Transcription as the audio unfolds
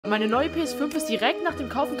Meine neue PS5 ist direkt nach dem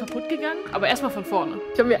Kaufen kaputt gegangen, aber erstmal von vorne.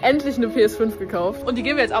 Ich habe mir endlich eine PS5 gekauft. Und die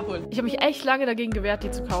gehen wir jetzt abholen. Ich habe mich echt lange dagegen gewehrt, die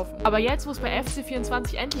zu kaufen. Aber jetzt, wo es bei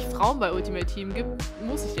FC24 endlich Frauen bei Ultimate Team gibt,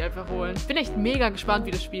 muss ich die einfach holen. Ich bin echt mega gespannt,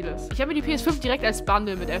 wie das Spiel ist. Ich habe mir die PS5 direkt als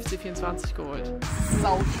Bundle mit FC24 geholt.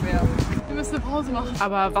 Sau schwer. Wir müssen eine Pause machen.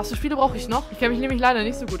 Aber was für Spiele brauche ich noch? Ich kenne mich nämlich leider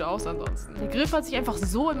nicht so gut aus ansonsten. Der Griff hat sich einfach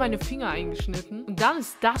so in meine Finger eingeschnitten. Und dann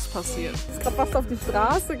ist das passiert. Ist gerade fast auf die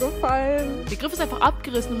Straße gefallen. Der Griff ist einfach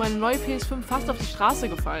abgerissen und meine neue PS5 fast auf die Straße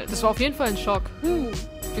gefallen. Das war auf jeden Fall ein Schock.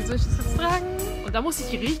 Wie soll ich das jetzt tragen? Und da musste ich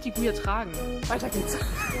die richtig weird tragen. Weiter geht's.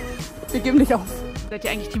 Wir geben nicht auf. Seid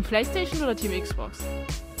ihr eigentlich Team PlayStation oder Team Xbox?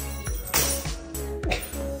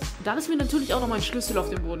 Und dann ist mir natürlich auch noch mein Schlüssel auf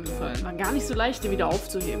den Boden gefallen. War gar nicht so leicht, den wieder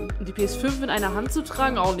aufzuheben. Und die PS5 in einer Hand zu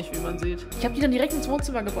tragen, auch nicht, wie man sieht. Ich habe die dann direkt ins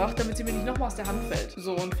Wohnzimmer gebracht, damit sie mir nicht nochmal aus der Hand fällt.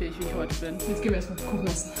 So unfähig, wie ich heute bin. Jetzt gehen wir erstmal gucken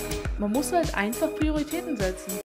lassen. Man muss halt einfach Prioritäten setzen.